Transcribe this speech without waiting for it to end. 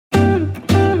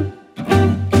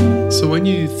So when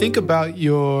you think about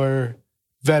your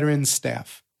veteran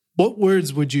staff, what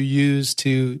words would you use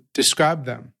to describe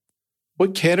them?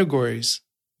 What categories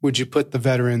would you put the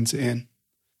veterans in?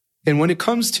 And when it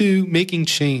comes to making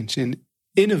change and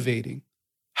innovating,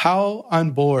 how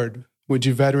on board would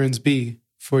you veterans be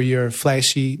for your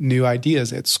flashy new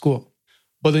ideas at school?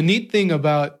 Well, the neat thing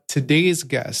about today's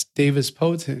guest, Davis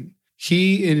Potin,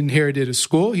 he inherited a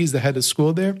school. He's the head of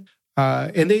school there.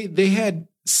 And they had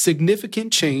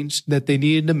significant change that they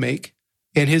needed to make.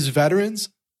 And his veterans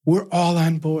were all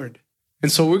on board.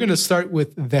 And so we're going to start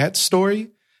with that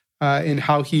story and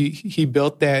how he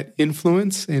built that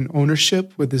influence and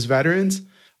ownership with his veterans.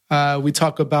 We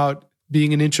talk about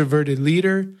being an introverted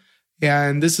leader.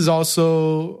 And this is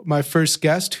also my first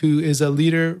guest who is a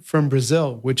leader from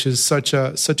Brazil, which is such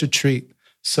a treat.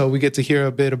 So we get to hear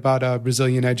a bit about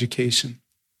Brazilian education.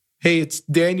 Hey, it's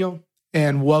Daniel,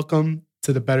 and welcome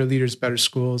to the Better Leaders, Better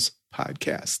Schools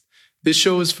podcast. This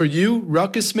show is for you,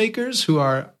 ruckus makers who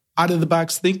are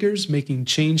out-of-the-box thinkers making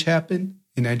change happen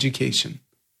in education.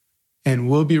 And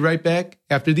we'll be right back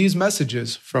after these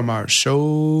messages from our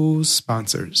show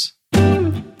sponsors.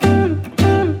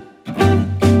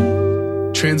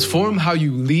 Transform how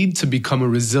you lead to become a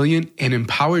resilient and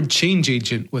empowered change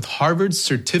agent with Harvard's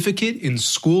Certificate in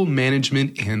School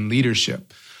Management and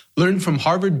Leadership. Learn from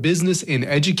Harvard Business and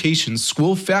Education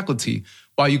school faculty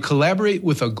while you collaborate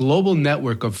with a global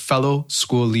network of fellow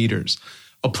school leaders.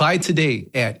 Apply today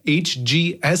at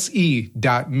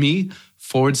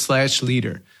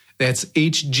hgse.me/leader. That's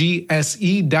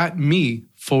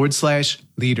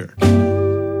hgse.me/leader.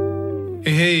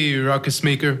 Hey, ruckus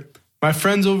maker. My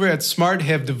friends over at Smart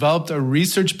have developed a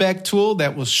research-backed tool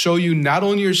that will show you not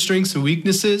only your strengths and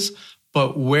weaknesses,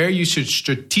 but where you should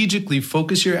strategically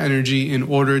focus your energy in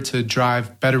order to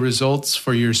drive better results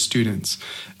for your students.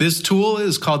 This tool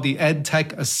is called the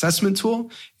EdTech Assessment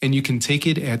Tool, and you can take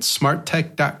it at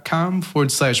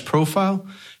smarttech.com/profile.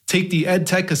 Take the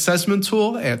EdTech Assessment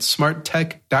Tool at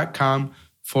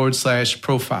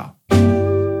smarttech.com/profile.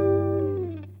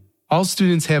 All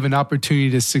students have an opportunity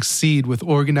to succeed with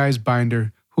Organized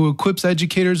Binder, who equips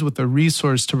educators with a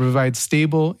resource to provide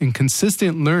stable and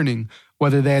consistent learning,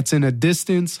 whether that's in a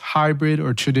distance, hybrid,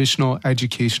 or traditional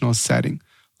educational setting.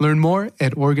 Learn more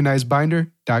at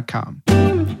organizedbinder.com.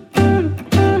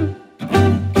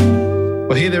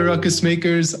 Well, hey there, ruckus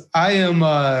makers. I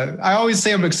always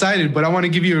say I'm excited, but I want to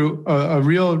give you a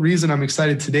real reason I'm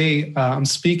excited today. I'm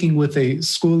speaking with a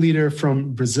school leader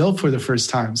from Brazil for the first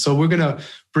time. So we're going to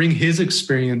bring his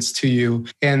experience to you.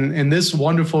 And this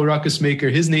wonderful ruckus maker,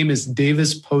 his name is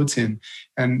Davis Potin.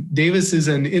 And Davis is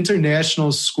an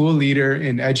international school leader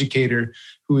and educator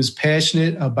who is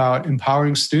passionate about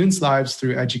empowering students' lives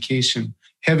through education.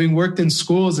 Having worked in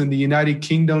schools in the United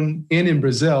Kingdom and in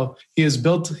Brazil, he has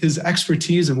built his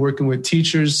expertise in working with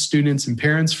teachers, students, and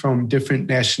parents from different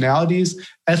nationalities,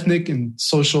 ethnic, and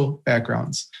social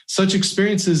backgrounds. Such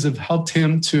experiences have helped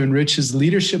him to enrich his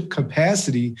leadership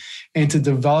capacity and to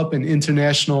develop an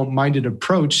international-minded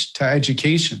approach to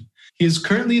education. He is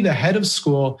currently the head of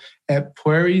school at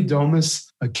Pueri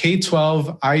Domus, a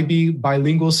K-12 IB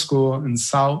bilingual school in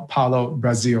Sao Paulo,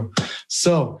 Brazil.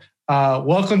 So,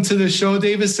 welcome to the show,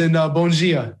 Davis, and bom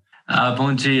dia.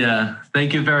 Bom dia.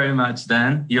 Thank you very much,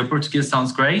 Dan. Your Portuguese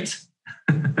sounds great.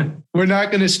 We're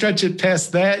not going to stretch it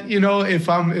past that. You know, if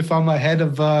I'm ahead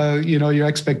of your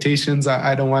expectations,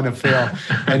 I don't want to fail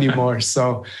anymore.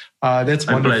 So that's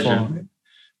wonderful. Pleasure.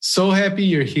 So happy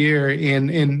you're here.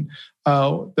 And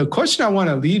the question I want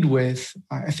to lead with,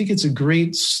 I think it's a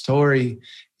great story,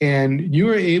 and you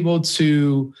were able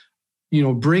to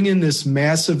bring in this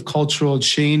massive cultural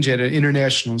change at an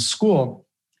international school.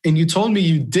 And you told me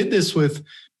you did this with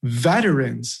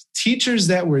veterans, teachers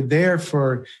that were there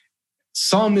for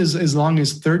some as long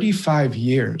as 35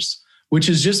 years, which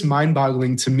is just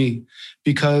mind-boggling to me,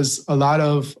 because a lot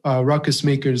of ruckus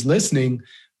makers listening,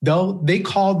 they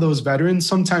call those veterans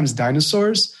sometimes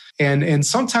dinosaurs. And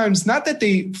sometimes not that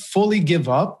they fully give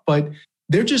up, but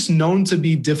they're just known to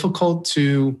be difficult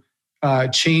to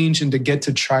change and to get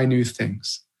to try new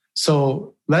things.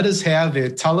 So let us have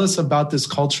it. Tell us about this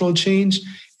cultural change,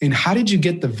 and how did you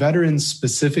get the veterans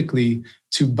specifically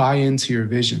to buy into your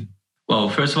vision? Well,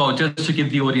 first of all, just to give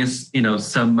the audience,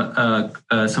 some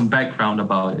background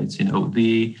about it.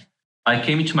 I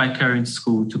came into my current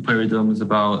school to Pueri Domus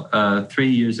about 3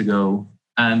 years ago,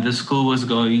 and the school was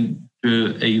going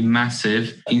through a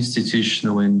massive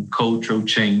institutional and cultural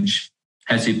change,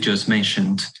 as you've just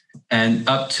mentioned. And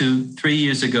up to 3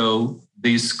 years ago,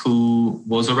 this school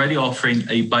was already offering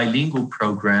a bilingual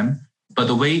program, but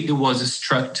the way it was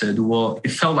structured,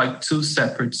 it felt like two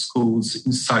separate schools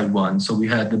inside one. So we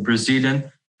had the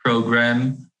Brazilian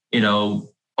program,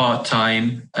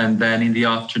 part-time, and then in the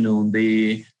afternoon,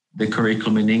 the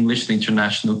curriculum in English, the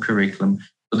international curriculum.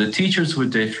 So the teachers were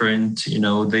different,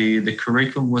 the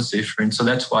curriculum was different. So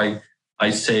that's why I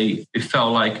say it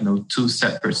felt like, two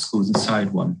separate schools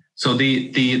inside one. So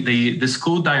the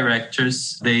school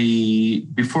directors,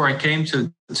 before I came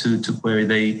to Pueri,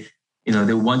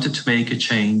 they wanted to make a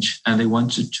change, and they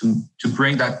wanted to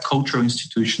bring that cultural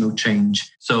institutional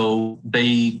change.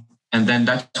 And then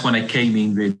that's when I came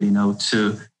in really,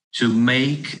 to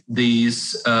make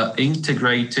these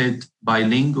integrated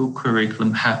bilingual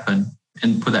curriculum happen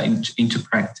and put that into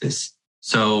practice.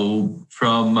 So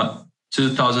from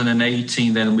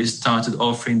 2018, then we started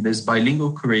offering this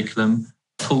bilingual curriculum,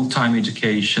 full-time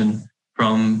education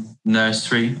from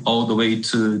nursery all the way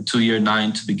to year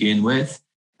 9 to begin with.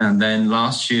 And then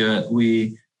last year,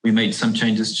 we made some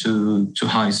changes to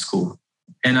high school.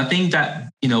 And I think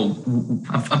that,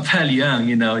 I'm fairly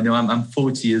young, I'm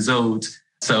 40 years old.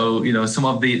 So, some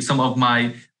of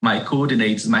my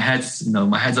coordinators, my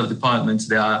heads of departments,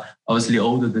 they are obviously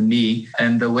older than me.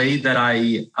 And the way that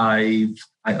I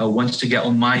wanted to get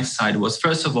on my side was,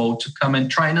 first of all, to come and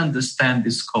try and understand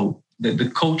this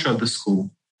the culture of the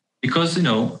school, because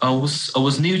I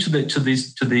was new to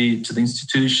the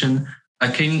institution.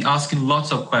 I came in asking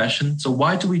lots of questions. So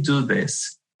why do we do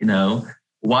this?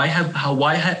 Why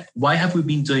have we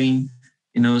been doing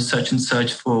such and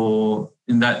such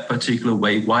in that particular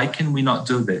way? Why can we not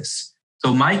do this?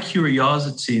 So my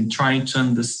curiosity in trying to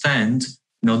understand,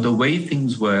 the way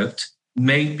things worked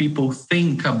made people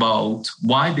think about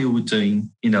why they were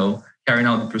doing, carrying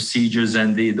out the procedures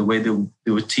and the way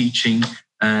they were teaching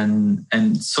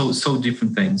and so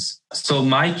different things. So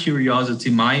my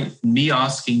curiosity, me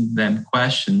asking them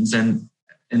questions and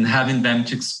having them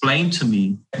to explain to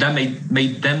me, that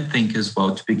made them think as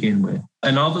well to begin with.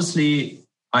 And obviously,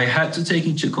 I had to take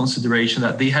into consideration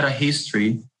that they had a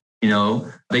history.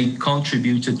 They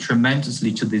contributed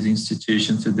tremendously to this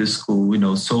institution, to this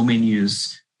school, so many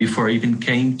years before I even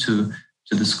came to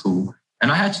the school.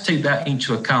 And I had to take that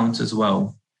into account as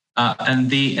well. And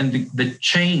the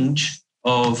change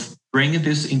of bringing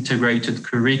this integrated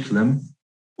curriculum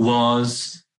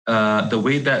was the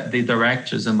way that the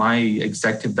directors and my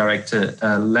executive director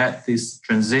led this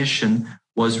transition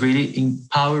was really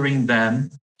empowering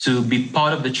them to be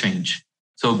part of the change.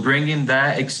 So bringing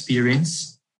their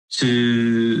experience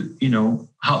to,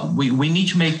 how we need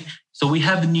to make. So we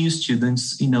have new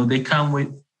students, they come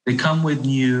with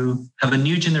have a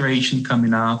new generation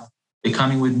coming up. They're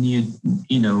coming with new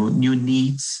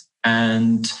needs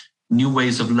and new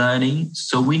ways of learning.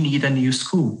 So we need a new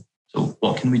school. So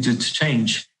what can we do to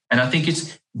change? And I think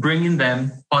it's bringing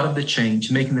them part of the change,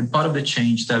 making them part of the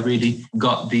change that really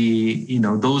got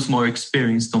those more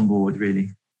experienced on board,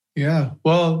 really. Yeah.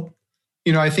 Well,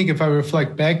 I think if I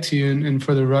reflect back to you and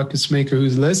for the ruckus maker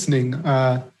who's listening,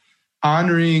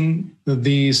 honoring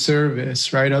the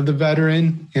service, right, of the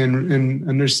veteran and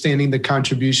understanding the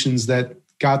contributions that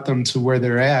got them to where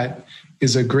they're at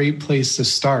is a great place to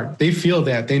start. They feel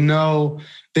that. They know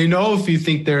if you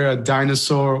think they're a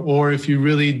dinosaur or if you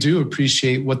really do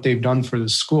appreciate what they've done for the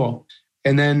school.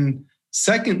 And then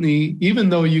secondly, even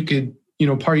though you could,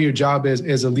 part of your job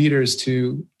as a leader is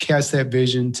to cast that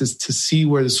vision, to see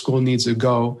where the school needs to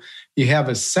go. You have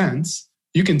a sense.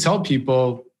 You can tell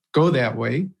people, go that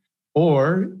way.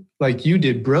 Or like you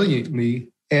did brilliantly,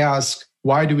 ask,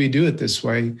 why do we do it this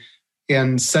way?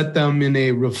 And set them in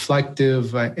a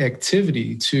reflective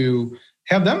activity to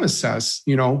have them assess,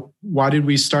 why did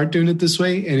we start doing it this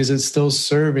way? And is it still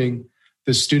serving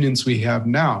the students we have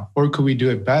now? Or could we do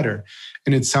it better?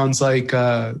 And it sounds like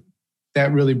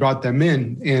that really brought them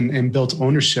in and built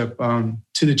ownership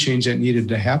to the change that needed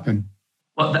to happen.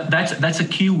 Well, that's a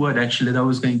key word, actually, that I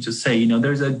was going to say.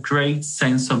 There's a great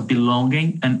sense of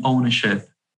belonging and ownership.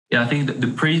 Yeah, I think that the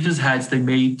previous heads, they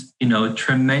made, a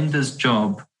tremendous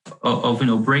job of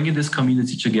bringing this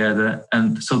community together.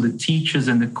 And so the teachers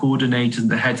and the coordinators and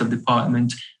the heads of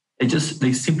department,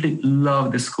 they simply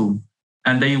love the school.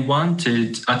 And they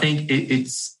wanted, I think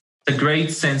it's a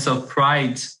great sense of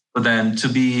pride for them to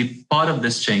be part of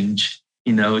this change,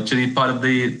 to be part of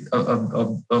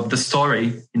the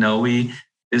story.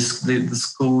 The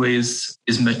school is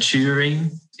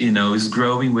maturing, is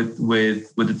growing with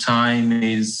the time,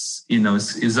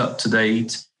 is up to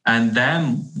date. And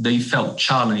then they felt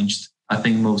challenged, I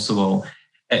think, most of all.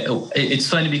 It's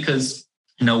funny because,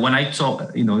 when I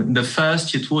taught, in the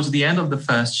first year, towards the end of the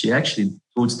first year, actually,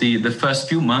 towards the first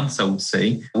few months, I would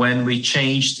say, when we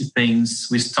changed things,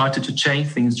 we started to change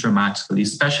things dramatically,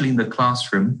 especially in the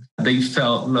classroom. They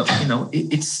felt, look,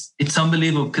 it's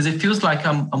unbelievable because it feels like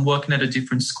I'm working at a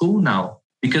different school now.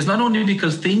 because not only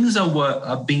because things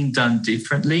are being done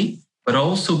differently, but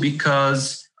also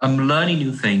because I'm learning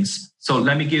new things. So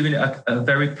let me give you a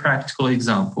very practical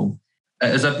example.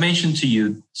 As I've mentioned to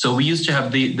you, so we used to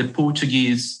have the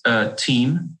Portuguese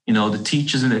team, the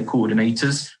teachers and the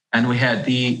coordinators, and we had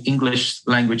the English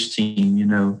language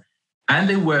team, and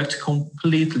they worked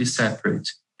completely separate.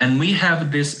 And we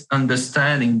have this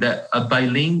understanding that a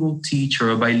bilingual teacher,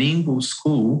 a bilingual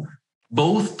school,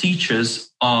 both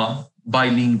teachers are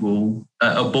bilingual,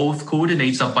 both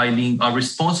coordinators are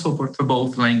responsible for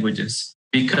both languages.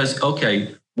 Because,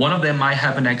 okay, one of them might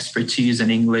have an expertise in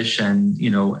English and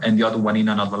the other one in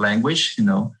another language,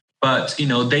 but,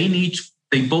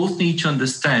 they both need to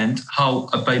understand how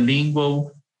a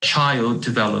bilingual child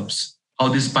develops, how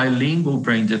this bilingual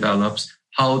brain develops,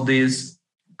 how this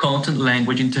content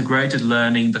language integrated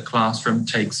learning in the classroom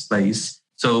takes place.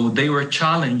 So they were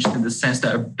challenged in the sense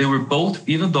that they were both,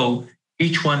 even though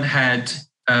each one had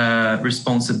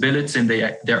responsibilities in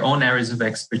their own areas of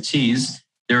expertise,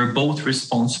 they were both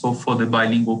responsible for the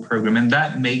bilingual program. And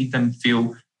that made them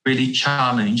feel really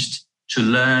challenged to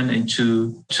learn and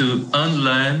to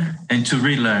unlearn and to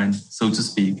relearn, so to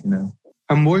speak,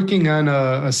 I'm working on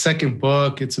a second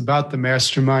book. It's about the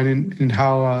mastermind and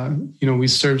how, we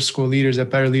serve school leaders at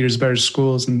Better Leaders, Better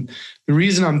Schools. And the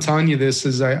reason I'm telling you this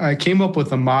is I came up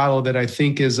with a model that I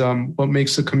think is what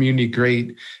makes the community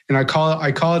great. And I call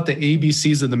it the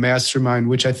ABCs of the mastermind,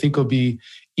 which I think will be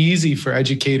easy for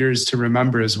educators to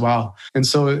remember as well. And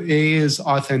so A is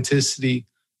authenticity,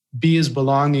 B is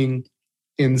belonging,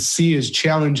 and C is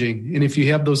challenging. And if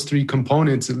you have those three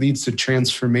components, it leads to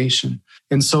transformation.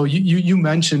 And so you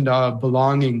mentioned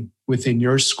belonging within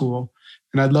your school.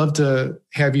 And I'd love to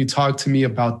have you talk to me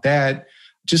about that,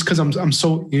 just because I'm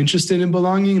so interested in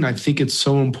belonging. And I think it's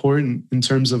so important in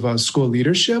terms of school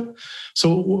leadership.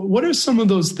 So what are some of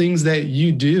those things that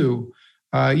you do,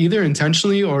 either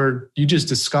intentionally or you just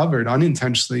discovered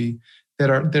unintentionally, that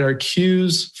are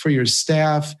cues for your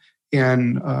staff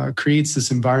and creates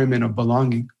this environment of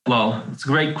belonging? Well, it's a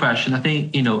great question. I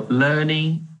think,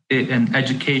 learning and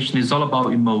education is all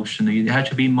about emotion. You have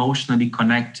to be emotionally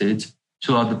connected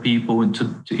to other people and to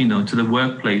the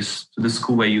workplace, to the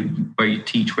school where you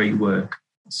teach, where you work.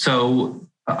 So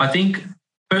I think,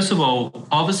 first of all,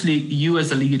 obviously, you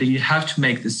as a leader, you have to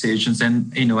make decisions.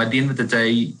 And, at the end of the day,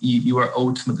 you are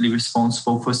ultimately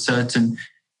responsible for certain,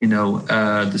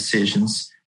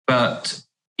 decisions. But,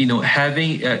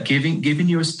 having, giving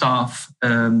your staff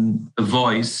a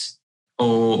voice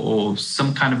or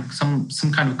some kind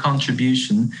of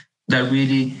contribution that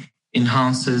really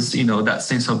enhances, that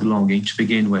sense of belonging to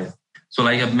begin with. So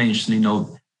like I've mentioned,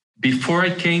 before I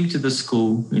came to the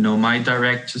school, my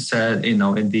director said,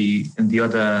 and the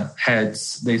other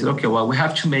heads, they said, okay, well, we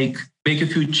have to make a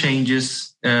few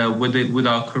changes with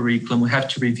our curriculum. We have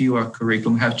to review our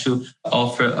curriculum. We have to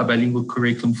offer a bilingual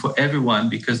curriculum for everyone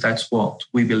because that's what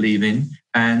we believe in.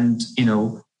 And,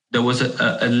 there was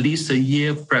at least a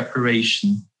year of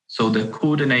preparation. So the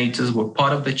coordinators were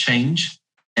part of the change,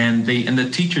 and the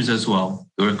teachers as well.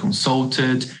 They were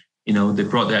consulted. They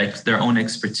brought their own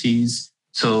expertise.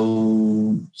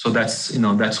 So that's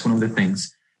one of the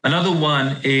things. Another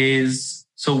one is,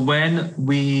 so when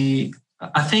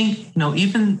I think,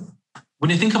 even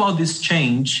when you think about this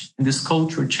change and this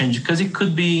cultural change, because it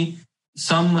could be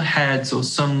some heads or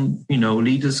some,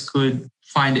 leaders could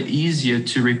find it easier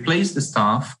to replace the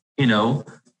staff,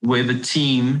 with a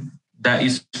team that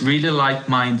is really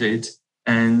like-minded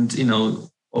and,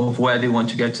 of where they want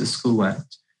to get to school at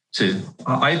too.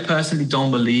 I personally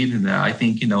don't believe in that. I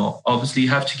think, obviously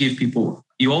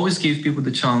you always give people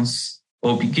the chance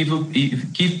or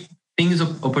give things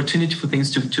opportunity for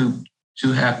things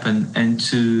to happen and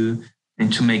to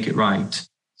make it right.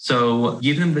 So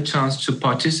give them the chance to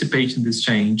participate in this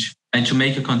change and to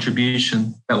make a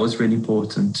contribution. That was really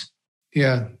important.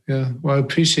 Yeah. Well, I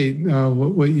appreciate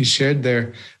what you shared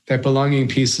there. That belonging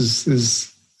piece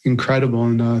is incredible,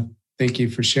 and thank you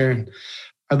for sharing.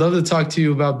 I'd love to talk to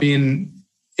you about being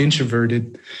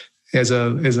introverted as a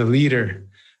leader.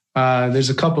 There's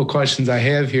a couple of questions I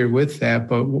have here with that,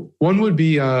 but one would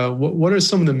be, what are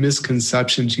some of the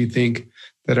misconceptions you think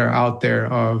that are out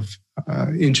there of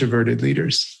introverted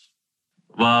leaders?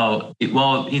 Well,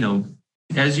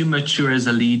 as you mature as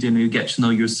a leader and you get to know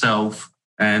yourself,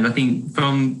 and I think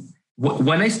from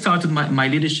when I started my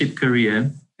leadership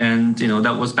career, and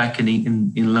that was back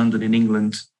in London, in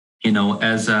England,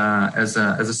 as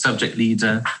a subject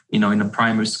leader, in a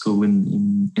primary school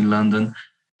in London,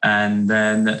 and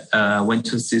then went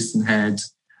to assistant head.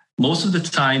 Most of the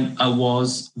time, I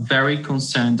was very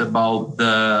concerned about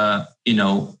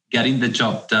getting the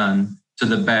job done to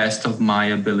the best of my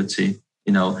ability.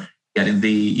 getting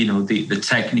the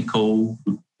technical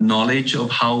knowledge of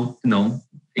how,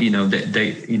 looking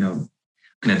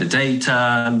at the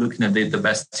data, looking at the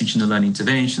best teaching and learning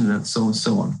interventions, and so on and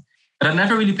so on. But I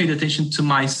never really paid attention to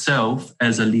myself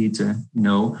as a leader,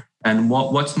 and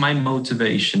what's my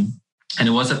motivation. And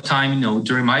it was a time,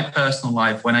 during my personal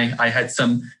life when I had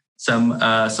some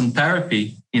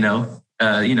therapy,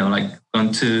 like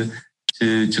gone to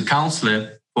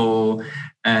counselor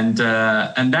and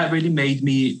that really made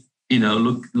me,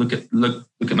 look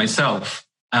at myself,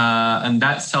 and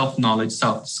that self-knowledge,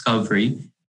 self-discovery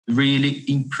really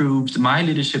improved my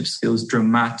leadership skills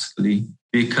dramatically,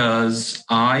 because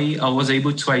I was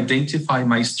able to identify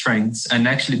my strengths. And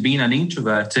actually, being an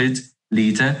introverted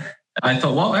leader, I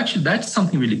thought, well, actually, that's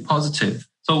something really positive.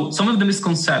 So some of the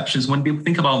misconceptions when people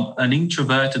think about an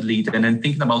introverted leader, and then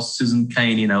thinking about Susan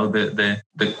Cain,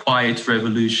 the quiet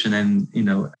revolution, and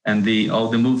all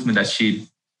the movement that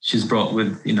she's brought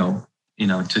with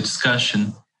to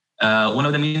discussion. One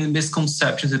of the main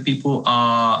misconceptions is that people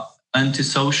are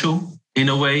antisocial in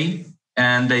a way,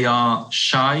 and they are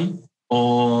shy,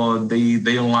 or they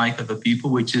don't like other people,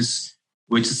 which is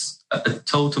a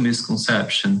total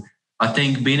misconception. I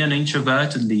think being an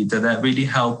introverted leader, that really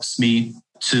helps me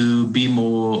to be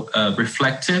more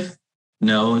reflective,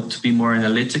 to be more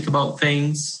analytic about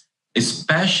things.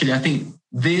 Especially, I think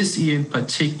this year in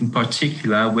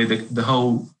particular, with the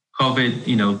whole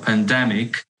COVID,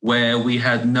 pandemic, where we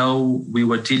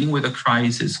were dealing with a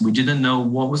crisis. We didn't know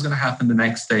what was going to happen the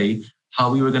next day,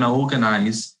 how we were going to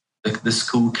organize the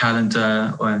school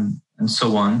calendar and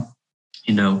so on.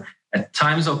 At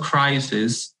times of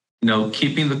crisis,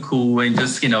 keeping the cool and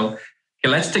just, okay,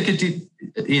 let's take a deep,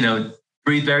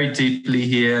 breathe very deeply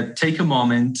here, take a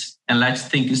moment, and let's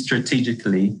think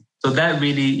strategically. So that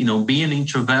really, being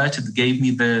introverted gave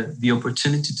me the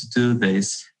opportunity to do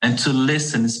this and to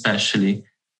listen, especially.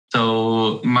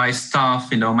 So my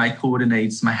staff, my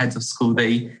coordinates, my heads of school,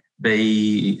 they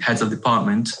heads of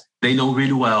department, they know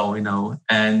really well,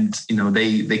 and,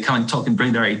 they come and talk and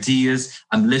bring their ideas.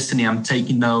 I'm listening, I'm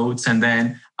taking notes, and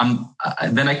then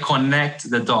I connect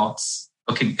the dots.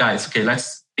 Okay, guys,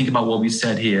 let's think about what we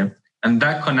said here. And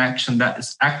that connection, that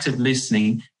is active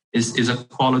listening, is a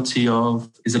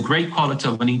great quality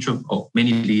of an introvert, of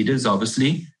many leaders,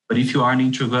 obviously. But if you are an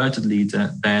introverted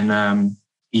leader, then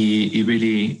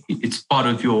it's part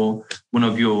of one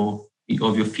of your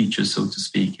features, so to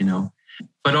speak,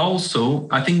 But also,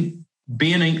 I think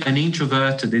being an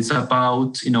introverted is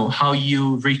about, how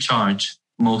you recharge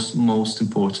most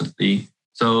importantly.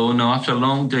 So, after a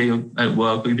long day at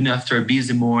work, even after a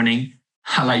busy morning,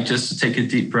 I like just to take a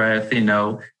deep breath,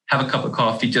 have a cup of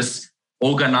coffee, just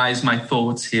organize my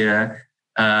thoughts here.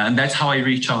 And that's how I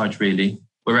recharge, really.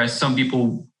 Whereas some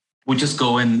people would just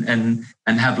go and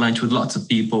have lunch with lots of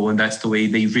people, and that's the way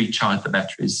they recharge the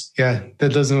batteries. Yeah,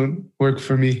 that doesn't work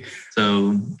for me.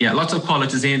 So yeah, lots of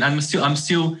qualities in. I'm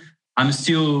still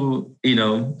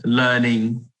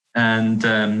learning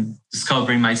and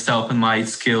discovering myself and my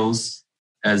skills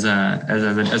as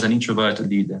an introverted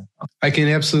leader. I can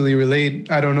absolutely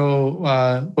relate. I don't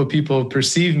know what people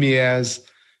perceive me as,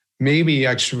 maybe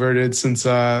extroverted since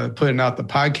putting out the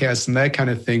podcast and that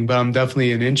kind of thing, but I'm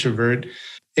definitely an introvert.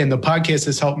 And the podcast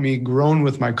has helped me grow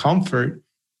with my comfort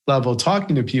level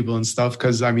talking to people and stuff,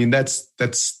 because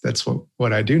that's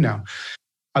what I do now.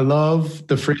 I love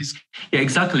the phrase. Yeah,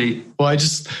 exactly. Well,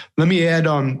 let me add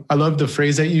on. I love the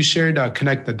phrase that you shared,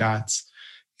 connect the dots.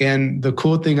 And the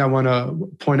cool thing I want to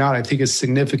point out, I think is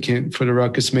significant for the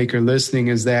ruckus maker listening,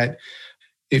 is that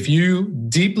if you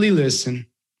deeply listen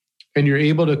and you're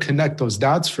able to connect those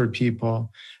dots for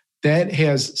people, that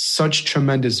has such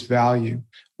tremendous value.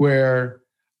 Where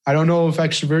I don't know if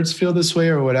extroverts feel this way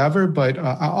or whatever, but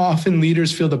often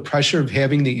leaders feel the pressure of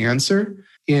having the answer.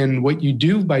 And what you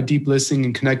do by deep listening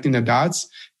and connecting the dots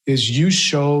is you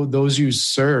show those you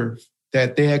serve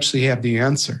that they actually have the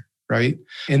answer, right?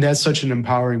 And that's such an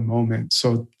empowering moment.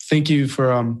 So thank you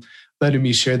for letting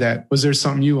me share that. Was there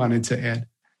something you wanted to add?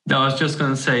 No, I was just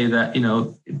going to say that,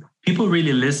 people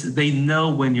really listen. They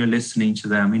know when you're listening to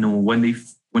them, when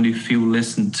they feel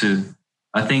listened to.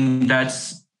 I think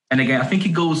that's, and again, I think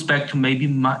it goes back to maybe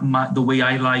the way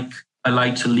I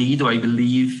like to lead, or I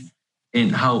believe in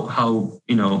how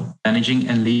managing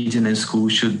and leading in school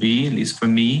should be, at least for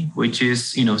me, which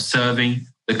is, serving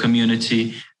the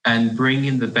community and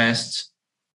bringing the best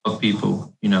of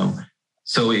people,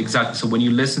 So exactly. So when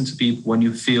you listen to people, when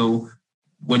you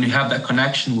have that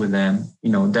connection with them,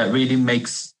 that really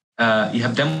makes, you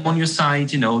have them on your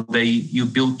side, you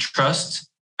build trust,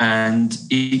 And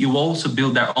you also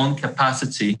build their own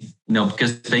capacity,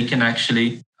 because they can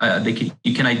actually,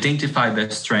 you can identify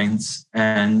their strengths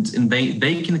and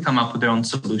they can come up with their own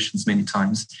solutions many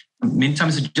times. Many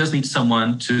times you just need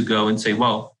someone to go and say,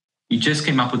 well, you just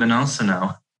came up with an answer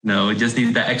now. You just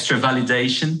need that extra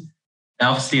validation.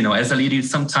 Obviously, as a leader,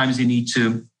 sometimes you need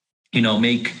to,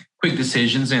 make quick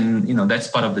decisions, and, that's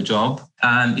part of the job.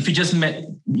 And if you just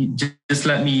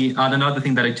let me add another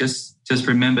thing that I just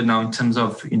remembered now in terms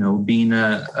of, being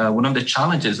one of the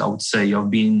challenges, I would say, of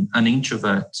being an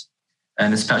introvert,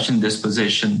 and especially in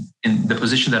the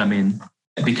position that I'm in.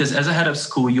 Because as a head of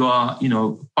school, you are,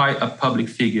 quite a public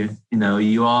figure.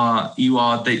 You are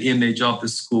the image of the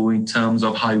school in terms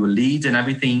of how you lead and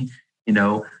everything,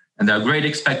 and there are great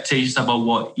expectations about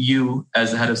what you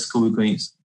as a head of school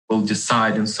will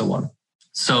decide and so on.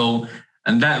 So,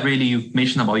 and that really, you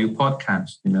mentioned about your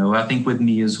podcast, I think with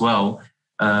me as well.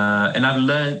 And I've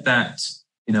learned that,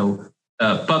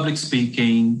 public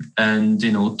speaking and,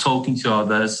 talking to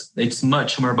others, it's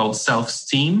much more about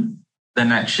self-esteem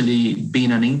than actually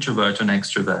being an introvert or an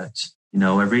extrovert.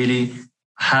 I really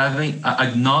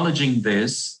acknowledging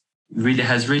this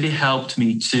has really helped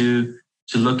me to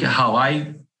look at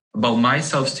about my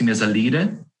self-esteem as a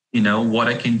leader, what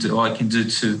I can do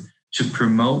to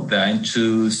promote that and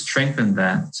to strengthen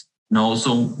that. And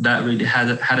also that really had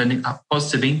a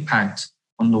positive impact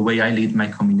on the way I lead my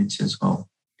community as well.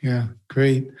 Yeah,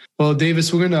 great. Well,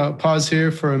 Davis, we're going to pause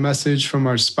here for a message from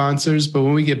our sponsors. But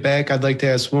when we get back, I'd like to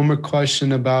ask one more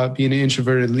question about being an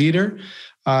introverted leader,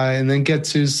 and then get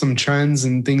to some trends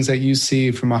and things that you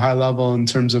see from a high level in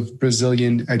terms of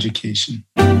Brazilian education.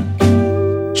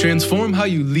 Transform how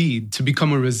you lead to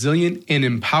become a resilient and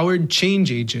empowered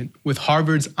change agent with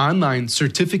Harvard's online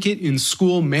certificate in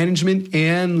school management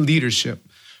and leadership.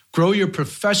 Grow your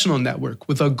professional network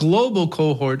with a global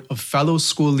cohort of fellow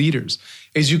school leaders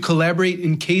as you collaborate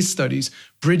in case studies,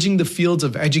 bridging the fields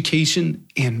of education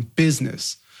and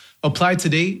business. Apply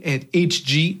today at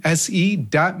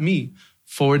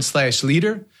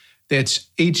hgse.me/leader. That's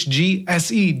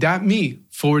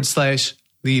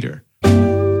hgse.me/leader.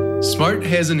 SMART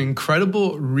has an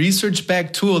incredible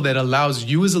research-backed tool that allows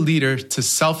you as a leader to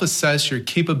self-assess your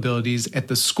capabilities at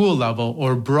the school level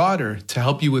or broader to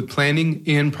help you with planning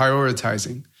and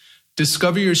prioritizing.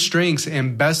 Discover your strengths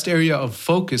and best area of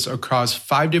focus across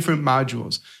 5 different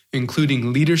modules,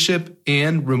 including leadership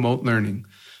and remote learning.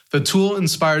 The tool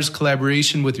inspires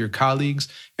collaboration with your colleagues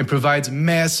and provides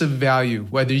massive value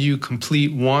whether you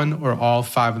complete one or all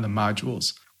 5 of the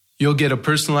modules. You'll get a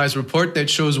personalized report that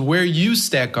shows where you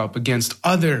stack up against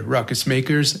other ruckus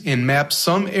makers and maps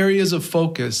some areas of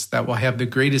focus that will have the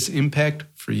greatest impact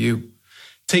for you.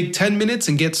 Take 10 minutes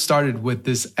and get started with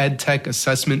this EdTech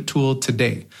assessment tool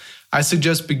today. I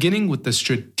suggest beginning with the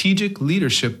Strategic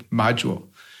Leadership module.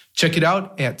 Check it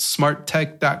out at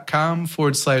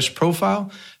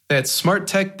smarttech.com/profile. That's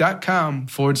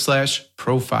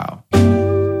smarttech.com/profile.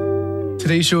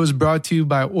 Today's show is brought to you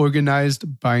by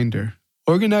Organized Binder.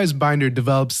 Organized Binder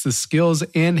develops the skills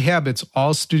and habits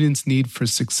all students need for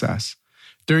success.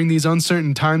 During these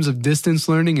uncertain times of distance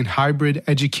learning and hybrid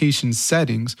education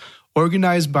settings,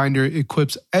 Organized Binder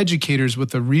equips educators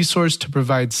with a resource to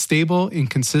provide stable and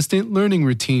consistent learning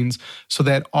routines so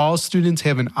that all students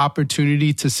have an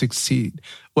opportunity to succeed,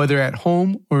 whether at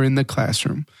home or in the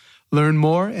classroom. Learn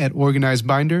more at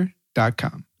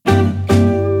organizedbinder.com.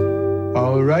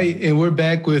 All right, and we're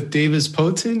back with Davis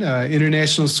Poten,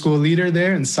 international school leader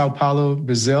there in Sao Paulo,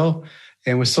 Brazil,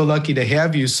 and we're so lucky to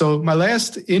have you. So my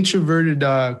last introverted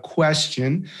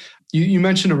question, you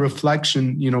mentioned a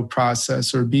reflection,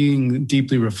 process or being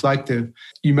deeply reflective.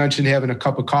 You mentioned having a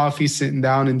cup of coffee, sitting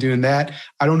down and doing that.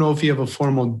 I don't know if you have a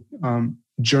formal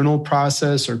journal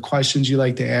process or questions you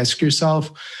like to ask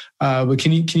yourself, but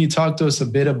can you talk to us a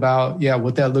bit about,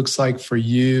 what that looks like for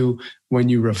you when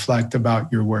you reflect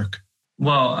about your work?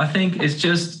 Well, I think it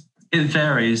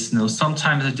varies.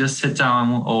 Sometimes I just sit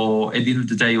down, or at the end of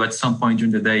the day, or at some point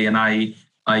during the day, and I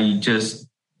just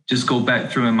go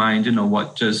back through my mind,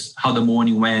 how the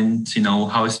morning went,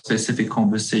 how a specific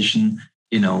conversation,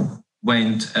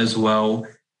 went as well,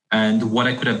 and what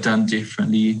I could have done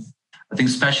differently. I think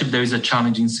especially if there is a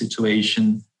challenging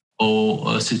situation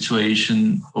or a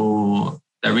situation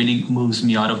that really moves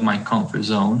me out of my comfort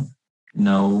zone,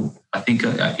 I think,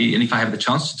 and if I have the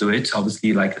chance to do it,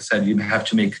 obviously, like I said, you have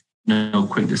to make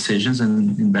quick decisions,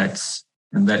 and that's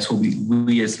what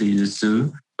we as leaders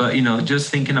do. But just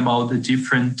thinking about the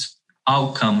different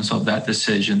outcomes of that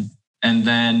decision, and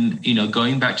then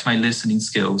going back to my listening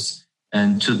skills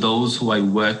and to those who I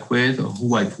work with or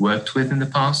who I've worked with in the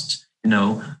past,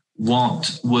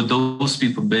 what would those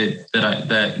people be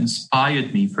that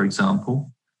inspired me, for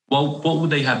example? What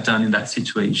would they have done in that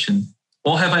situation?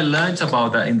 Or have I learned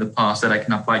about that in the past that I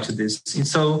can apply to this? And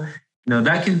so,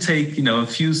 that can take, a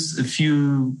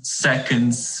few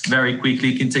seconds very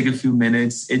quickly. It can take a few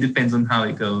minutes. It depends on how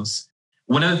it goes.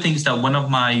 One of the things that one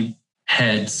of my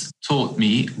heads taught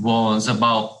me was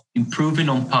about improving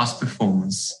on past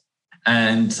performance.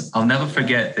 And I'll never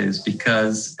forget this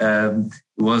because it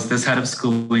was this head of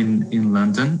school in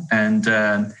London. And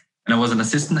I was an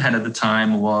assistant head at the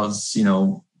time, was,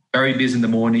 very busy in the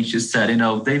morning. She said,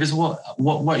 Davis, what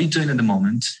are you doing at the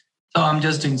moment? So I'm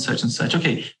just doing such and such.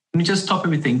 Okay, let me just stop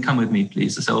everything. Come with me,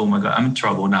 please. I said, oh my God, I'm in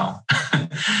trouble now.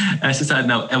 And she said,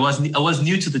 no, I was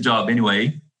new to the job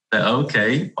anyway. I said,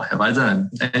 okay, what have I done?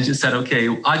 And she said, okay,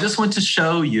 I just want to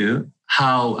show you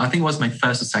how, I think it was my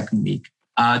first or second week.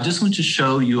 I just want to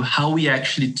show you how we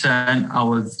actually turn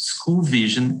our school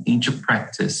vision into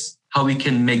practice, how we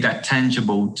can make that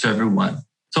tangible to everyone.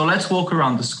 So let's walk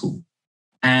around the school.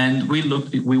 And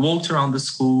we walked around the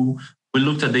school. We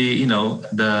looked at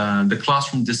the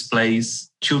classroom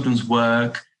displays, children's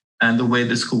work, and the way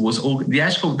the school was,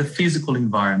 the physical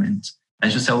environment.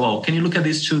 And she said, well, can you look at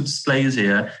these two displays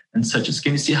here and such as,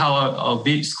 can you see how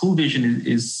our school vision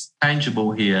is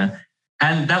tangible here?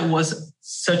 And that was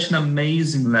such an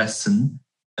amazing lesson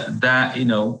that,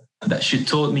 that she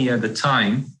taught me at the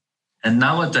time. And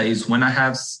nowadays, when I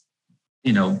have,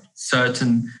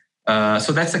 certain,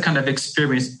 so that's the kind of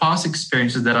past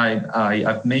experiences that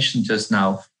I've mentioned just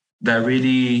now that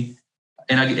really,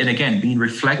 and again, being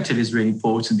reflective is really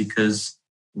important because,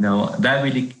 that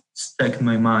really stuck in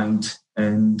my mind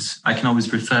and I can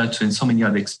always refer to in so many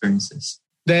other experiences.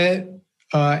 That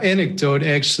anecdote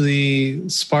actually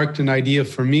sparked an idea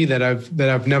for me that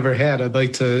I've never had. I'd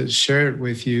like to share it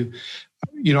with you.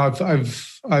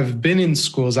 I've been in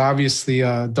schools, obviously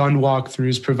done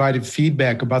walkthroughs, provided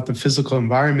feedback about the physical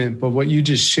environment. But what you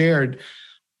just shared,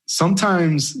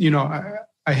 sometimes,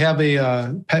 I have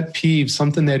a pet peeve,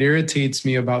 something that irritates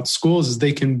me about schools is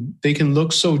they can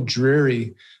look so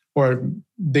dreary, or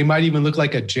they might even look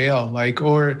like a jail,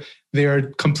 or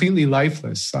they're completely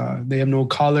lifeless. They have no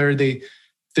color. They're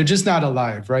just not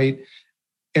alive, right?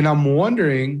 And I'm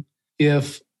wondering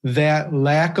if that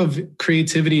lack of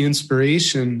creativity,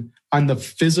 inspiration on the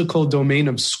physical domain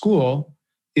of school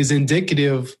is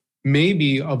indicative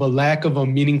maybe of a lack of a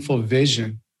meaningful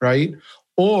vision, right?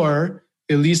 Or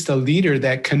at least a leader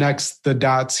that connects the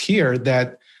dots here,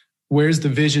 that where's the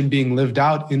vision being lived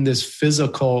out in this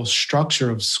physical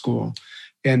structure of school?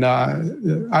 And I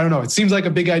don't know, it seems like a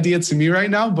big idea to me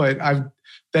right now, but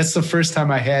that's the first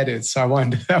time I had it. So I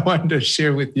wanted to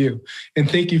share with you. And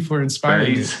thank you for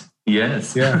inspiring me.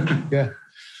 Yes. Yeah.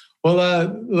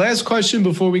 Well, last question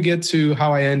before we get to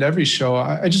how I end every show.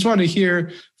 I just want to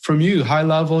hear from you, high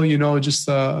level, just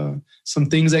some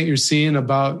things that you're seeing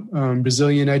about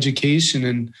Brazilian education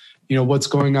and, what's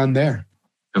going on there.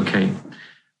 Okay.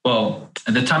 Well,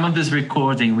 at the time of this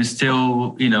recording, we're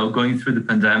still, going through the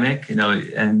pandemic,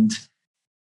 and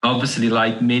obviously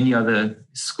like many other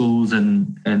schools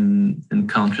and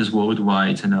countries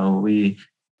worldwide, it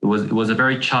was a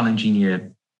very challenging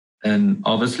year. And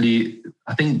obviously,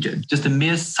 I think just the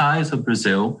mere size of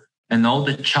Brazil and all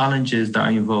the challenges that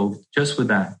are involved just with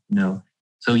that,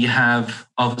 So you have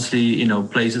obviously,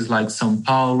 places like São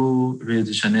Paulo, Rio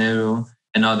de Janeiro,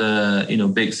 and other,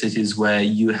 big cities where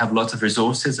you have lots of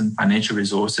resources and financial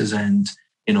resources and,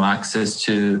 access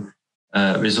to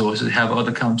resources. You have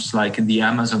other countries like in the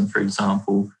Amazon, for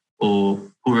example, or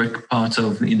who are part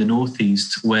of in the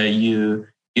Northeast, where you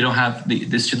don't have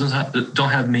the students don't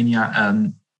have many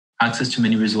access to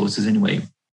many resources anyway.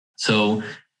 So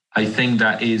I think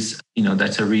that is,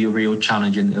 that's a real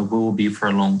challenge, and it will be for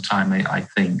a long time, I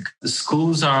think. The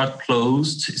schools are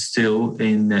closed still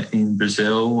in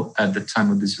Brazil at the time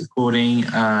of this recording.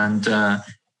 And,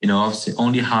 obviously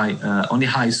only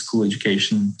high school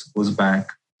education was back.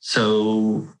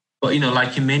 So, but,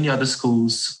 like in many other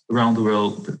schools around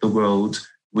the world,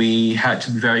 we had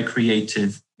to be very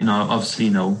creative, obviously,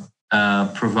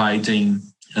 providing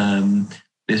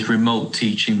this remote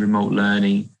teaching, remote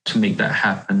learning to make that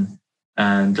happen.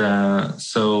 And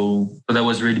so that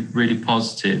was really, really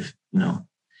positive,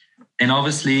 And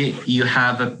obviously you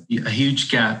have a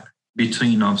huge gap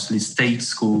between obviously state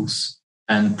schools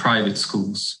and private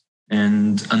schools.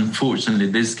 And unfortunately,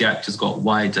 this gap just got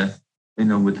wider,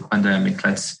 with the pandemic.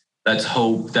 Let's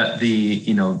hope that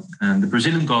the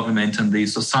Brazilian government and the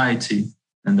society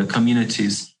and the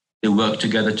communities, they work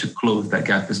together to close that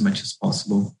gap as much as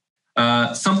possible.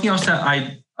 Something else that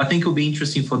I think will be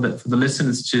interesting for the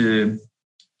listeners to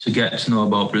get to know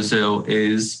about Brazil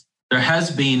is there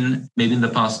has been, maybe in the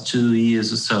past 2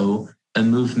 years or so, a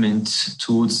movement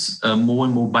towards more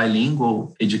and more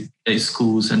bilingual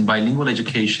schools and bilingual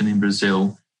education in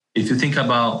Brazil. If you think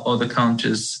about other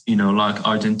countries, like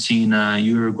Argentina,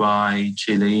 Uruguay,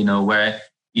 Chile, where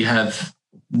you have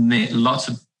lots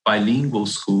of bilingual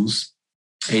schools,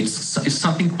 it's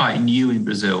something quite new in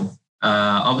Brazil.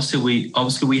 Obviously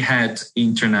we had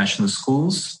international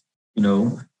schools,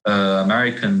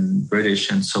 American,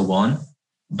 British, and so on.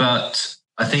 But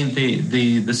I think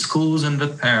the schools and the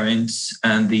parents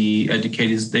and the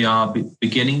educators, they are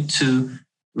beginning to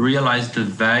realize the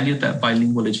value that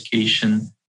bilingual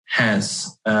education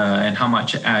has and how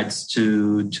much it adds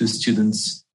to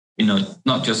students,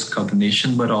 not just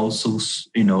cognition, but also,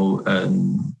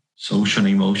 social and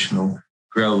emotional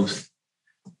growth.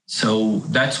 So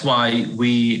that's why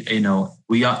we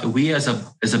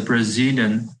as a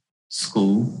Brazilian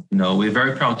school, we're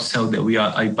very proud to say that we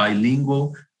are a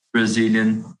bilingual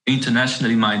Brazilian,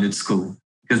 internationally minded school.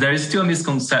 Because there is still a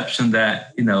misconception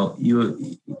that, for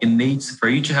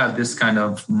you to have this kind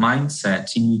of mindset,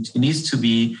 it needs to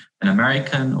be an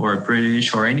American or a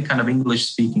British or any kind of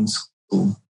English-speaking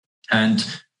school. And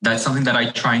that's something that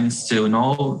I try and instill in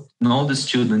all the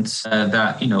students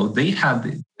that, they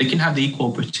can have the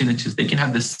equal opportunities. They can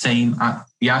have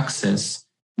the access,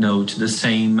 to the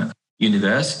same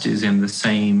universities and the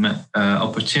same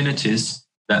opportunities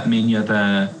that many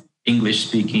other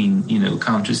English-speaking,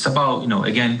 countries. It's about,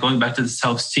 again, going back to the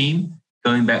self-esteem,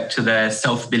 going back to their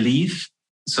self-belief.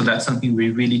 So that's something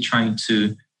we're really trying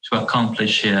to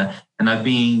accomplish here. And I've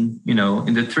been,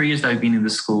 in the 3 years that I've been in the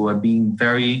school, I've been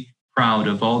very proud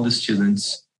of all the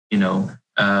students, not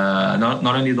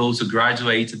only those who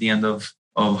graduate at the end of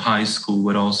high school,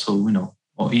 but also,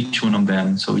 each one of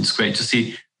them. So it's great to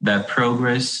see their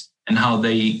progress and how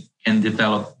they can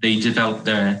develop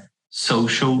their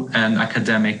social and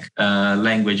academic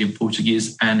language in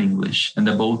Portuguese and English, and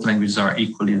that both languages are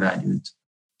equally valued.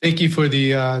 Thank you for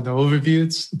the overview.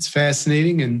 It's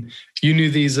fascinating, and you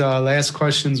knew these last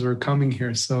questions were coming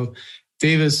here. So,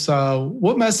 Davis,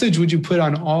 what message would you put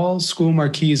on all school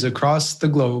marquees across the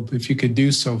globe if you could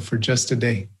do so for just a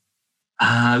day?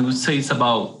 I would say it's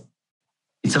about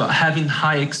having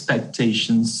high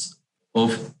expectations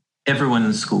of everyone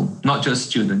in school, not just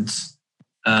students.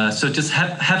 So just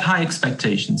have high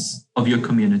expectations of your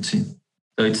community.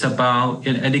 So it's about,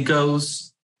 and it goes.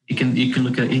 You can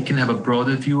look at. You can have a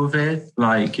broader view of it,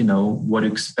 like what to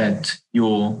expect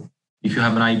if you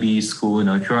have an IB school.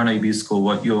 If you're an IB school,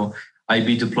 what your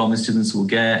IB diploma students will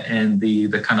get, and the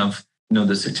kind of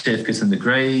the certificates and the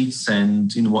grades,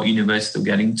 and what university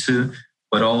they're getting to,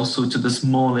 but also to the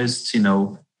smallest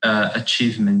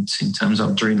achievement in terms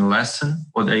of during the lesson,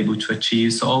 what they're able to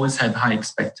achieve. So always have high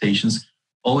expectations.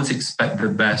 Always expect the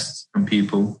best from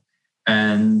people,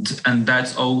 and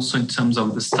that's also in terms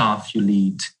of the staff you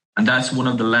lead. And that's one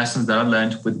of the lessons that I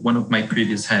learned with one of my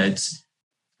previous heads,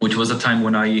 which was a time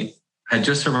when I had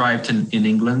just arrived in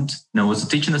England. I was a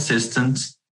teaching assistant.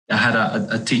 I had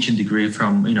a teaching degree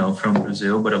from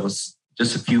Brazil, but I was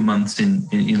just a few months in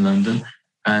London.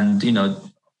 And, I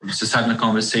was just having a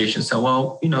conversation. So,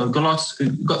 well,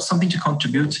 got something to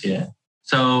contribute here.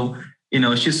 So,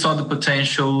 she saw the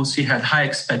potential. She had high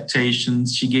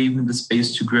expectations. She gave me the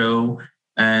space to grow.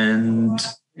 And,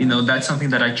 that's something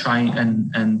that I try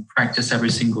and practice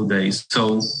every single day.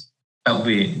 So that would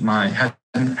be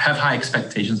have high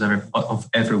expectations of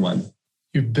everyone.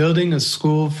 You're building a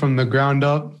school from the ground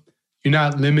up. You're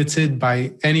not limited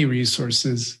by any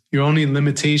resources. Your only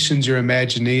limitation's your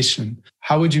imagination.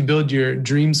 How would you build your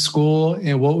dream school,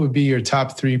 and what would be your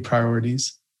top 3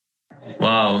 priorities?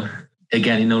 Wow.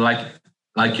 Again,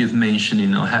 like you've mentioned,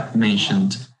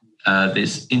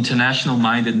 this international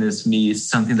mindedness me is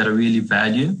something that I really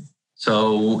value.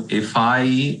 So if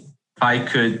I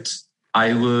could,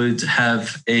 I would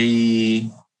have a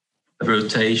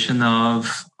rotation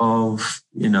of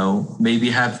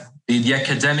maybe have the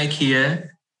academic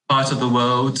year part of the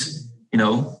world,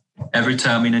 every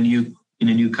term in a new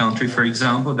country, for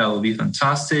example. That would be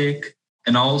fantastic.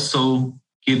 And also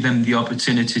give them the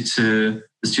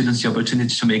students the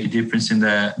opportunity to make a difference in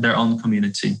their own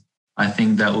community. I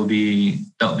think that would be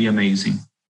amazing.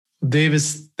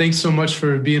 Davis, thanks so much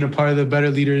for being a part of the Better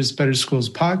Leaders, Better Schools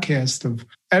podcast. Of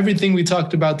everything we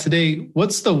talked about today,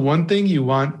 what's the one thing you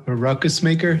want a ruckus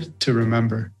maker to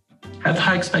remember? Have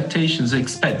high expectations.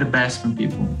 Expect the best from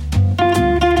people.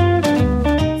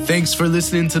 Thanks for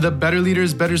listening to the Better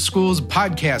Leaders, Better Schools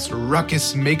podcast,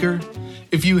 Ruckus Maker.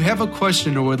 If you have a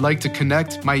question or would like to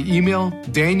connect, my email,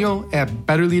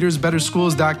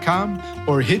 Daniel@betterleadersbetterschools.com,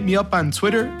 or hit me up on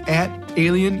Twitter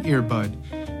 @AlienEarbud.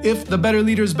 If the Better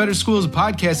Leaders, Better Schools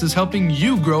podcast is helping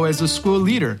you grow as a school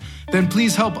leader, then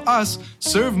please help us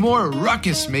serve more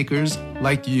ruckus makers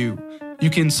like you.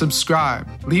 You can subscribe,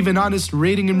 leave an honest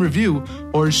rating and review,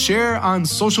 or share on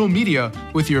social media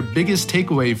with your biggest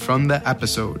takeaway from the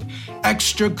episode.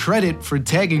 Extra credit for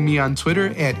tagging me on Twitter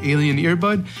at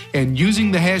AlienEarbud and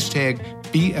using the hashtag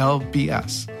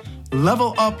BLBS.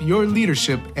 Level up your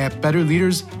leadership at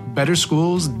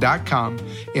betterleadersbetterschools.com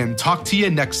and talk to you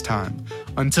next time.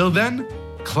 Until then,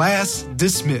 class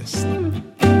dismissed.